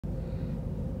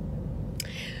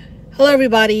Hello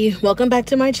everybody, welcome back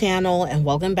to my channel and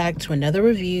welcome back to another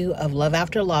review of Love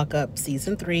After Lockup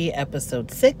Season 3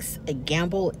 Episode 6, A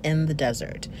Gamble in the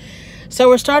Desert. So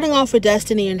we're starting off with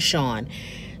Destiny and Sean.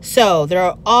 So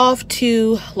they're off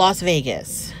to Las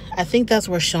Vegas. I think that's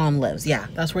where Sean lives. Yeah,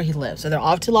 that's where he lives. So they're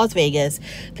off to Las Vegas.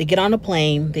 They get on a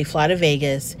plane, they fly to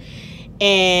Vegas,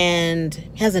 and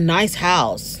he has a nice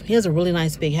house. He has a really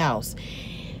nice big house.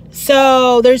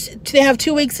 So they have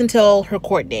 2 weeks until her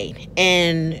court date,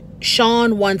 and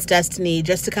Sean wants Destiny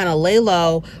just to kind of lay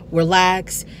low,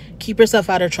 relax, keep herself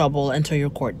out of trouble until your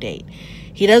court date.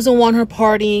 He doesn't want her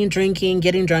partying, drinking,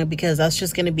 getting drunk, because that's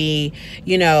just going to be,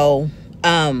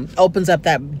 opens up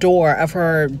that door of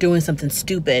her doing something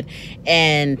stupid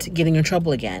and getting in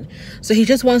trouble again. So he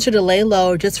just wants her to lay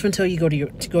low just until you go to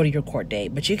your court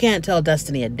date. But you can't tell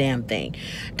Destiny a damn thing.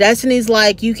 Destiny's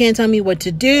like, you can't tell me what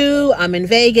to do. I'm in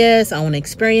Vegas. I want to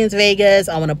experience Vegas.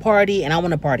 I want to party, and I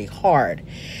want to party hard.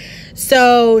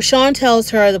 So Sean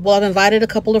tells her that, well, I've invited a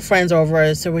couple of friends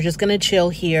over, so we're just going to chill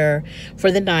here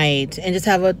for the night and just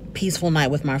have a peaceful night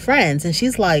with my friends. And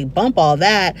she's like, bump all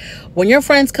that. When your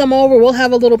friends come over, we'll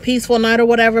have a little peaceful night or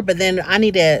whatever, but then I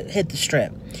need to hit the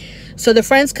strip. So the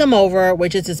friends come over,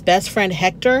 which is his best friend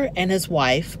Hector and his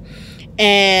wife,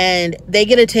 and they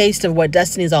get a taste of what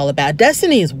Destiny's all about.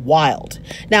 Destiny is wild.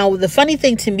 Now, the funny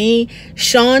thing to me,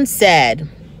 Sean said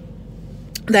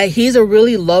that he's a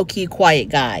really low-key quiet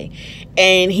guy,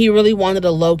 and he really wanted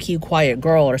a low-key quiet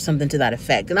girl or something to that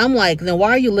effect. And I'm like, then why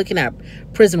are you looking at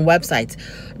prison websites,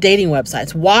 dating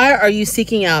websites? Why are you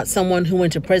seeking out someone who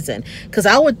went to prison? Because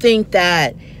I would think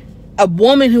that a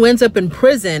woman who ends up in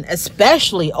prison,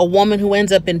 especially a woman who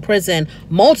ends up in prison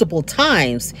multiple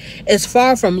times, is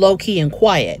far from low-key and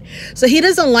quiet. So he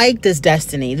doesn't like this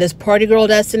Destiny, this party girl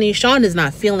Destiny. Sean is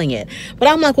not feeling it. But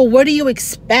I'm like, well, what do you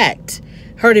expect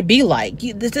her to be like?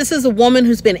 This is a woman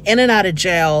who's been in and out of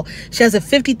jail. She has a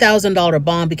 $50,000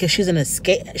 bond because she's an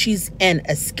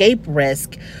escape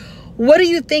risk. What do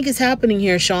you think is happening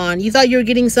here, Sean? You thought you were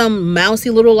getting some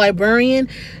mousy little librarian?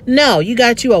 No, you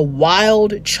got you a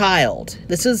wild child.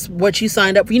 This is what you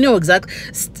signed up for. You know exactly.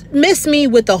 Miss me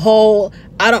with the whole,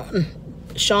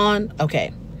 Sean,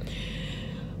 okay.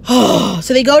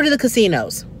 So they go to the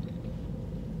casinos.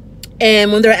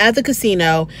 And when they're at the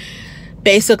casino,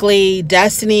 basically,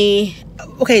 Destiny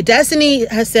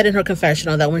has said in her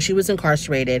confessional that when she was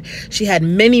incarcerated, she had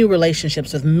many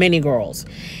relationships with many girls,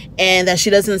 and that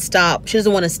she doesn't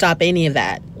want to stop any of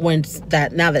that.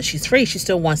 Now that she's free, she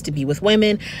still wants to be with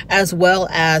women, as well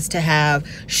as to have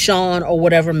Sean or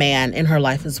whatever man in her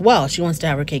life as well. She wants to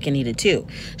have her cake and eat it too.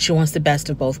 She wants the best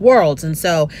of both worlds. And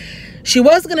so she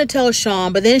was going to tell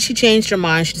Sean, but then she changed her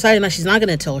mind. She decided she's not going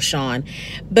to tell Sean.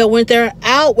 But when they're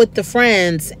out with the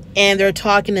friends and they're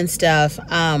talking and stuff,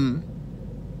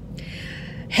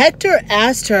 Hector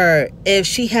asked her if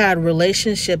she had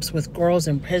relationships with girls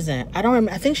in prison. I don't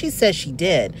remember. I think she said she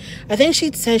did. I think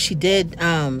she said she did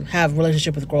have a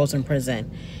relationship with girls in prison.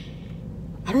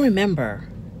 I don't remember.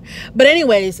 But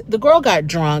anyways, the girl got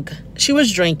drunk. She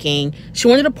was drinking. She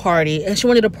wanted to party, and she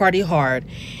wanted to party hard.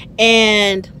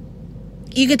 And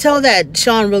you could tell that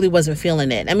Sean really wasn't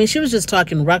feeling it. I mean, she was just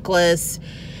talking reckless.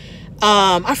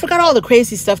 I forgot all the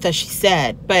crazy stuff that she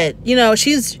said, but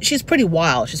she's pretty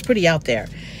wild. She's pretty out there.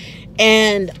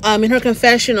 And in her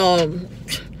confessional,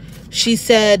 she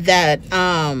said that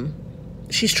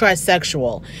she's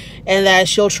trisexual and that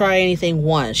she'll try anything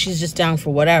once. She's just down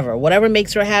for whatever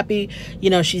makes her happy.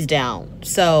 She's down.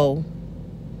 So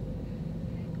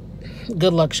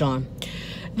good luck, Sean.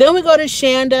 Then we go to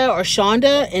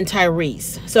Shonda and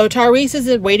Tyrese. So Tyrese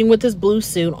is waiting with his blue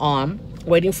suit on,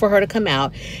 waiting for her to come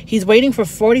out. He's waiting for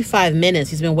 45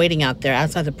 minutes. He's been waiting out there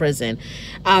outside the prison.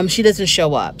 She doesn't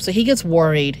show up. So he gets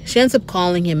worried. She ends up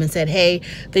calling him and said, hey,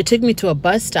 they took me to a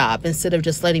bus stop. Instead of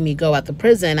just letting me go out the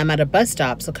prison, I'm at a bus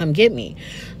stop, so come get me.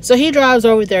 So he drives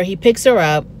over there. He picks her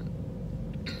up.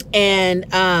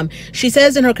 And she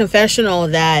says in her confessional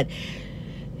that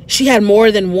she had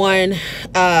more than one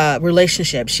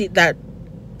relationship. That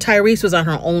Tyrese was not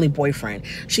her only boyfriend.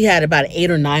 She had about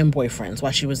 8 or 9 boyfriends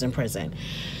while she was in prison.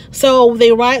 So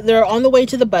they're on the way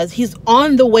to the bus. He's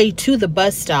on the way to the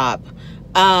bus stop.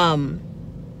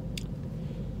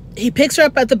 He picks her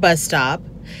up at the bus stop.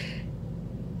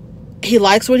 He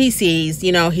likes what he sees.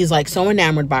 He's like so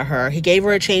enamored by her. He gave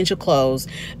her a change of clothes.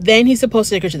 Then he's supposed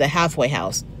to take her to the halfway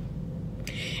house.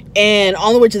 And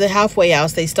on the way to the halfway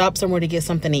house, they stop somewhere to get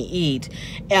something to eat.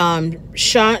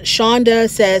 Shonda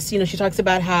says, she talks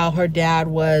about how her dad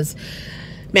was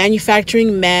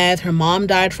manufacturing meth. Her mom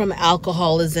died from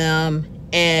alcoholism.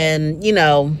 And,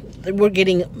 we're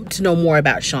getting to know more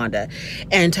about Shonda.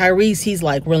 And Tyrese, he's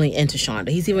like really into Shonda.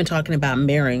 He's even talking about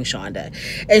marrying Shonda.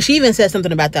 And she even said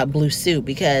something about that blue suit,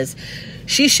 because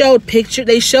they showed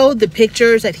the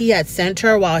pictures that he had sent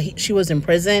her while she was in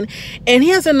prison. And he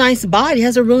has a nice body. He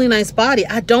has a really nice body.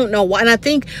 I don't know why. And I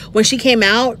think when she came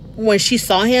out, when she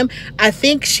saw him, I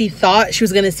think she thought she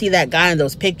was going to see that guy in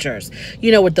those pictures,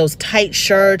 you know, with those tight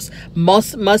shirts,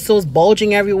 muscles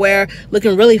bulging everywhere,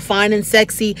 looking really fine and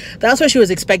sexy. That's what she was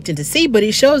expecting to see. But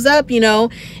he shows up, you know,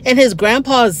 in his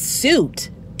grandpa's suit,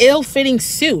 ill-fitting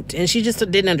suit. And she just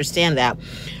didn't understand that.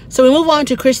 So we move on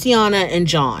to Christiana and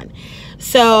John.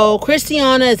 So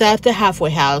Christiana is at the halfway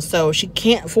house, so she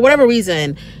can't, for whatever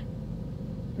reason,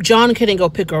 John couldn't go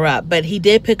pick her up, but he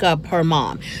did pick up her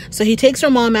mom. So he takes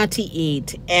her mom out to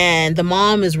eat, and the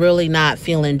mom is really not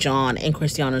feeling John and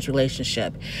Christiana's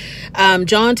relationship.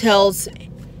 John tells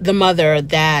the mother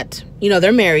that, you know,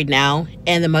 they're married now,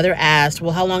 and the mother asked,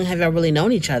 well, how long have y'all really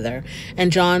known each other?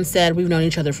 And John said, we've known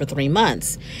each other for 3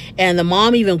 months. And the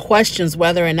mom even questions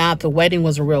whether or not the wedding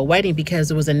was a real wedding, because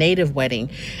it was a native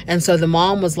wedding. And so the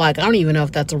mom was like, I don't even know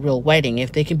if that's a real wedding,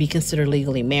 if they can be considered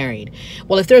legally married.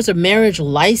 Well, if there's a marriage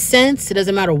license, it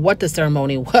doesn't matter what the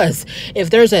ceremony was. If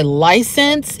there's a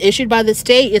license issued by the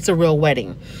state, it's a real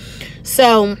wedding.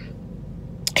 So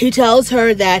he tells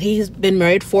her that he's been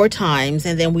married 4 times,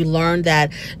 and then we learned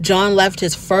that John left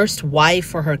his first wife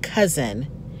for her cousin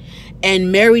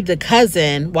and married the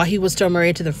cousin while he was still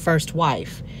married to the first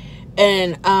wife.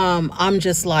 And I'm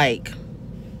just like,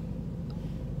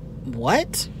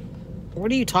 what?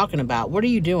 What are you talking about? What are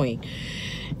you doing?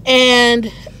 And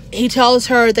he tells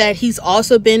her that he's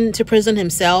also been to prison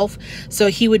himself, so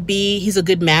he's a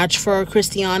good match for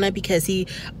Christiana, because he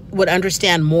would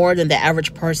understand more than the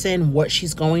average person what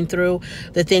she's going through,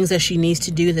 the things that she needs to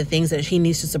do, the things that he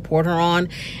needs to support her on,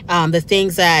 the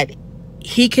things that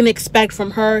he can expect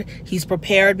from her. He's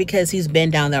prepared because he's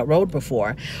been down that road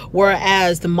before.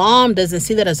 Whereas the mom doesn't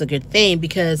see that as a good thing,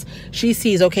 because she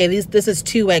sees, okay, this is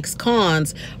 2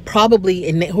 ex-cons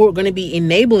probably who are going to be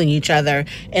enabling each other,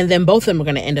 and then both of them are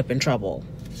going to end up in trouble.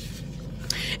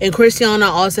 And Christiana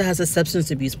also has a substance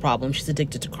abuse problem. She's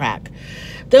addicted to crack.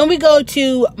 Then we go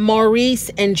to Maurice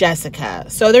and Jessica.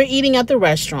 So they're eating at the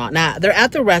restaurant. Now, they're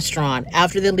at the restaurant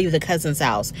after they leave the cousin's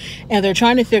house, and they're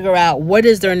trying to figure out what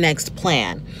is their next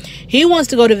plan. He wants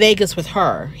to go to Vegas with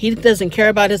her. He doesn't care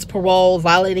about his parole,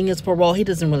 violating his parole. He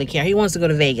doesn't really care. He wants to go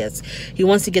to Vegas. He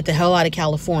wants to get the hell out of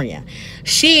California.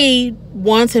 She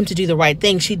wants him to do the right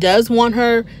thing. She does want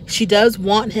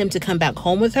him to come back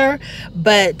home with her,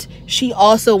 but she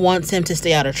also wants him to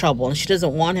stay out of trouble, and she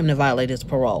doesn't want him to violate his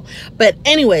parole. But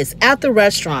anyways, at the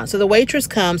restaurant, so the waitress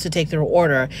comes to take their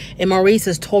order, and Maurice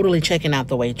is totally checking out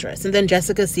the waitress. And then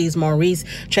Jessica sees Maurice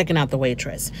checking out the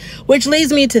waitress, which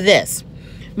leads me to this.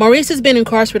 Maurice has been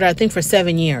incarcerated, I think, for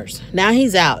 7 years. Now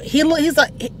he's out.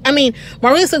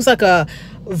 Maurice looks like a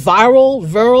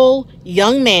virile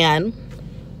young man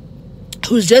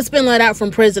who's just been let out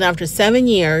from prison after 7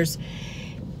 years.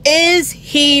 Is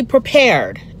he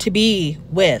prepared to be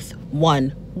with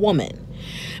one woman?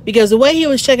 Because the way he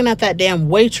was checking out that damn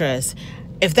waitress,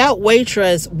 if that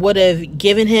waitress would have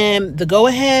given him the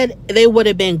go-ahead, they would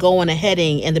have been going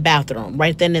aheading in the bathroom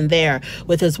right then and there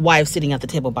with his wife sitting at the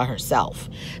table by herself.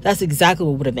 That's exactly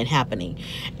what would have been happening.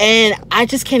 And I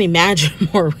just can't imagine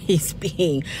Maurice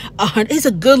being... he's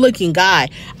a good-looking guy.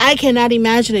 I cannot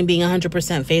imagine him being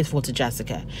 100% faithful to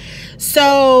Jessica.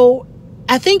 So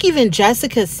I think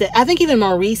even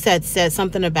Maurice had said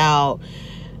something about,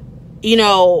 you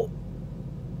know,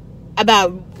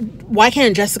 about why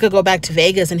can't Jessica go back to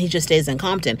Vegas and he just stays in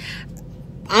Compton.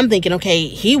 I'm thinking, okay,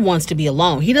 he wants to be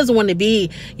alone. He doesn't want to be,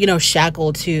 you know,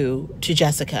 shackled to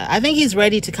Jessica. I think he's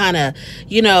ready to kind of,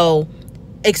 you know,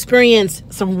 experience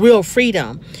some real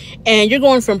freedom. And you're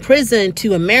going from prison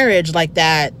to a marriage like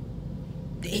that.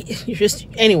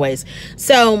 Anyways.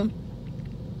 So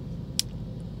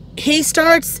he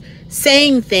starts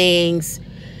saying things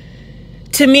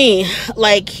to me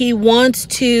like he wants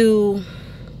to...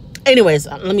 Anyways,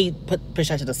 let me push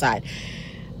that to the side.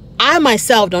 I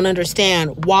myself don't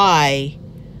understand why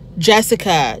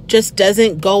Jessica just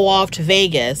doesn't go off to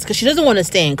Vegas, because she doesn't want to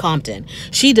stay in Compton.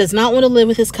 She does not want to live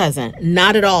with his cousin.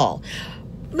 Not at all.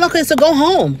 Okay, so go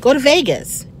home. Go to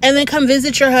Vegas. And then come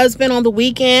visit your husband on the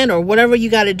weekend or whatever you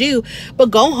got to do.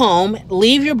 But go home.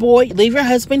 Leave your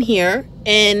husband here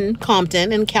in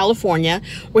Compton, in California,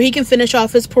 where he can finish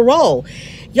off his parole.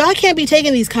 Y'all can't be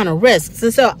taking these kind of risks.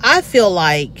 And so I feel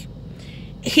like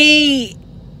he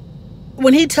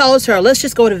when he tells her, let's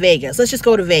just go to Vegas, let's just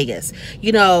go to Vegas,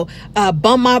 you know,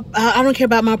 bump my, I don't care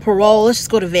about my parole, let's just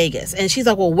go to Vegas. And she's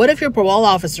like, well, what if your parole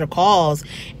officer calls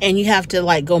and you have to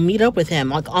like go meet up with him,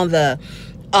 like on the,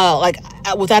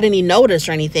 without any notice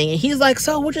or anything? And he's like,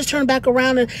 so we'll just turn back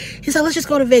around. And he's like, let's just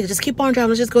go to Vegas, just keep on driving,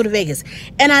 let's just go to Vegas.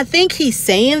 And I think he's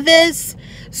saying this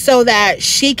so that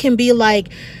she can be like,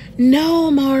 no,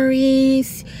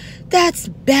 Maurice, that's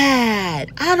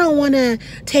bad. I don't want to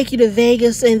take you to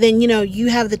Vegas and then, you know, you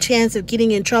have the chance of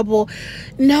getting in trouble.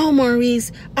 No,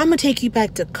 Maurice, I'm going to take you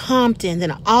back to Compton,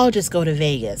 then I'll just go to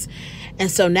Vegas. And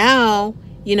so now,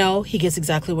 you know, he gets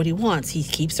exactly what he wants. He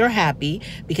keeps her happy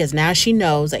because now she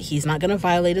knows that he's not going to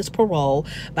violate his parole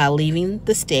by leaving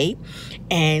the state,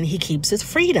 and he keeps his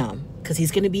freedom because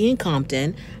he's going to be in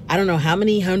Compton. I don't know how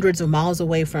many hundreds of miles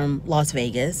away from Las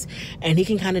Vegas, and he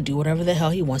can kind of do whatever the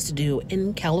hell he wants to do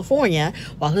in California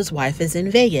while his wife is in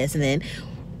Vegas. And then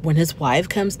when his wife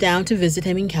comes down to visit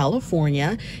him in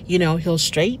California, you know, he'll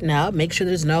straighten up, make sure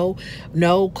there's no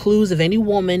clues of any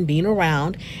woman being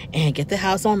around, and get the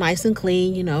house all nice and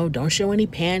clean. You know, don't show any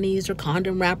panties or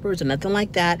condom wrappers or nothing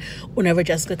like that whenever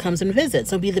Jessica comes and visits.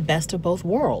 So be the best of both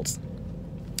worlds.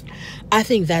 I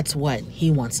think that's what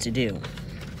he wants to do.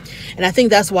 And I think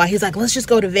that's why he's like, let's just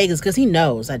go to Vegas, because he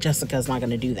knows that Jessica's not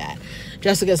going to do that.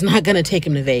 Jessica's not going to take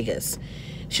him to Vegas.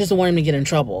 She doesn't want him to get in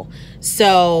trouble.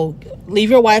 So leave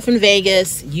your wife in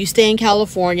Vegas. You stay in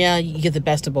California. You get the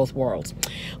best of both worlds.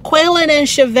 Quaylen and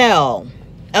Chevelle.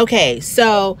 Okay,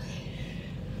 so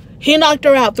he knocked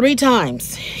her out 3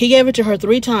 times. He gave it to her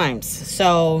 3 times.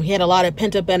 So he had a lot of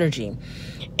pent-up energy.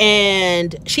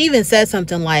 And she even said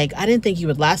something like, I didn't think he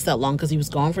would last that long because he was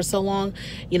gone for so long.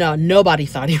 You know, nobody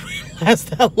thought he would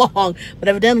last that long, but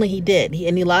evidently he did.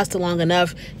 And he lasted long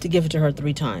enough to give it to her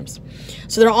 3 times.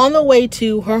 So they're on the way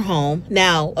to her home.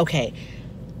 Now, okay,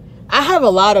 I have a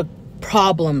lot of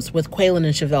problems with Quaylen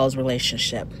and Chevelle's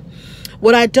relationship.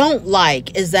 What I don't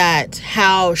like is that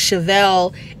how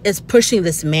Chevelle is pushing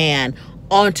this man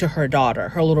onto her daughter,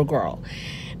 her little girl.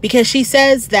 Because she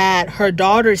says that her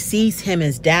daughter sees him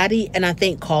as daddy, and I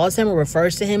think calls him or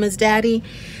refers to him as daddy.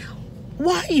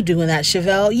 Why are you doing that,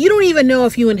 Chevelle? You don't even know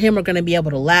if you and him are going to be able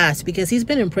to last, because he's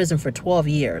been in prison for 12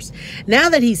 years. Now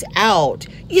that he's out,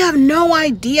 you have no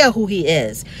idea who he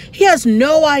is. He has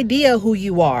no idea who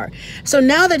you are. So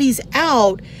now that he's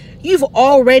out, you've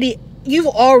already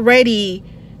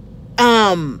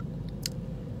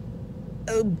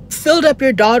filled up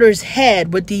your daughter's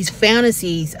head with these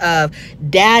fantasies of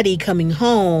daddy coming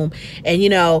home, and you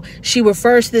know, she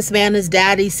refers to this man as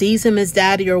daddy, sees him as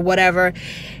daddy or whatever.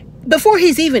 Before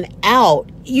he's even out,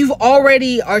 you've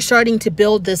already are starting to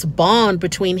build this bond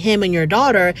between him and your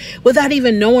daughter without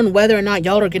even knowing whether or not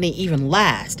y'all are going to even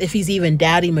last, if he's even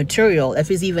daddy material, if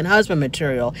he's even husband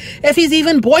material, if he's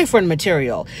even boyfriend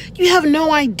material. You have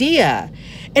no idea.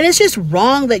 And it's just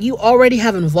wrong that you already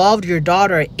have involved your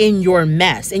daughter in your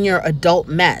mess, in your adult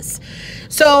mess.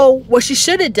 So what she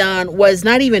should have done was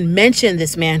not even mention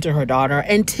this man to her daughter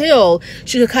until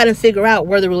she could kind of figure out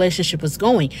where the relationship was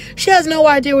going. She has no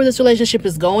idea where this relationship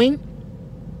is going.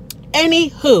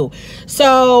 Anywho,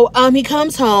 so he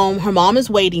comes home, her mom is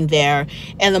waiting there,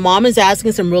 and the mom is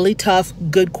asking some really tough,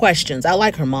 good questions. I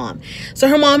like her mom. So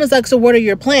her mom is like, so what are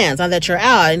your plans now that you're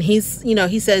out? And he's, you know,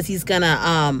 he says he's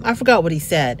gonna, I forgot what he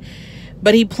said,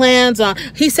 but he plans on,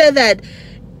 he said that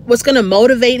what's going to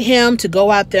motivate him to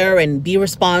go out there and be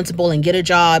responsible and get a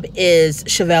job is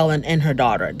Chevelle and her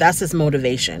daughter. That's his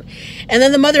motivation. And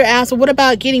then the mother asked, well, what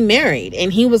about getting married?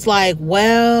 And he was like,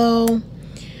 well,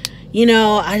 you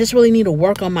know, I just really need to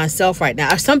work on myself right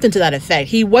now, or something to that effect.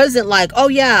 He wasn't like, oh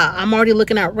yeah, I'm already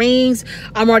looking at rings,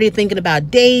 I'm already thinking about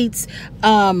dates,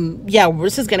 yeah,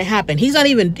 this is gonna happen. He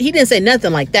didn't say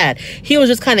nothing like that. He was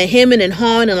just kind of hemming and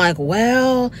hawing and like,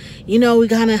 well, you know, we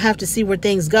kind of have to see where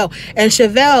things go. And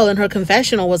Chevelle in her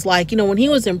confessional was like, you know, when he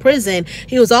was in prison,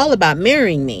 he was all about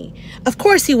marrying me. Of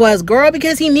course he was, girl,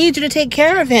 because he needs you to take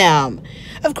care of him.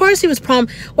 Of course he was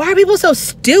Why are people so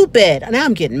stupid? Now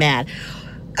I'm getting mad.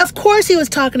 Of course he was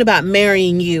talking about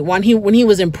marrying you when he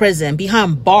was in prison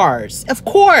behind bars. Of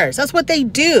course. That's what they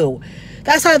do.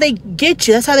 That's how they get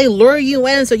you. That's how they lure you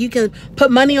in so you can put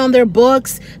money on their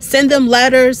books, send them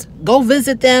letters, go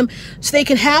visit them so they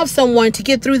can have someone to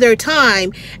get through their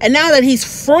time. And now that he's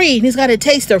free, he's got a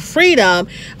taste of freedom,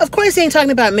 of course he ain't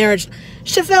talking about marriage.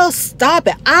 Chevelle, stop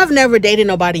it. I've never dated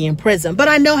nobody in prison, but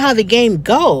I know how the game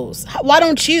goes. Why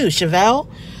don't you, Chevelle?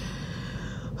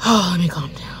 Oh, let me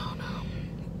calm down.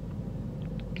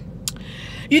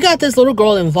 You got this little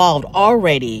girl involved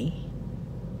already.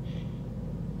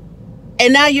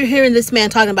 And now you're hearing this man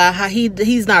talking about how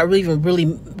he's not even really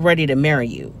ready to marry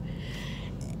you.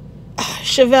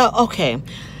 Chevelle, okay.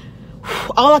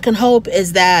 All I can hope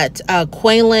is that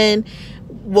Quaylen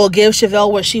will give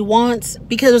Chevelle what she wants,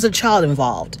 because there's a child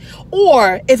involved.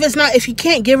 Or if you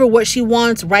can't give her what she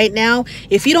wants right now,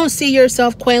 if you don't see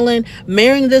yourself, Quaylen,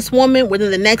 marrying this woman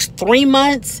within the next 3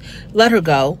 months, let her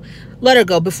go. Let her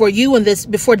go before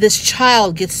this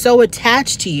child gets so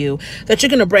attached to you that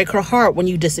you're going to break her heart when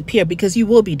you disappear, because you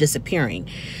will be disappearing.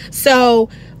 So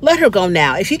let her go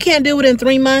now. If you can't do it in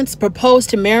 3 months, propose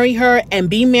to marry her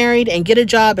and be married and get a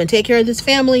job and take care of this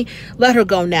family. Let her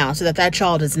go now, so that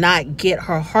child does not get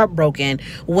her heart broken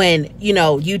when,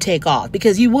 you take off,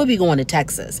 because you will be going to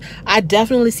Texas. I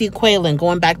definitely see Quaylen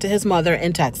going back to his mother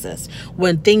in Texas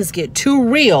when things get too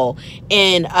real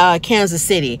in Kansas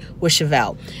City with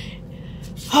Chevelle.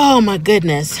 Oh my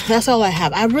goodness, that's all I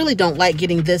have. I really don't like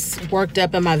getting this worked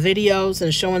up in my videos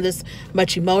and showing this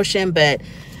much emotion, but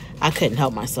I couldn't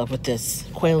help myself with this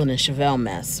Quaylen and Chevelle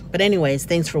mess. But anyways,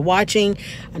 thanks for watching,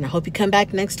 and I hope you come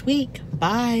back next week.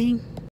 Bye.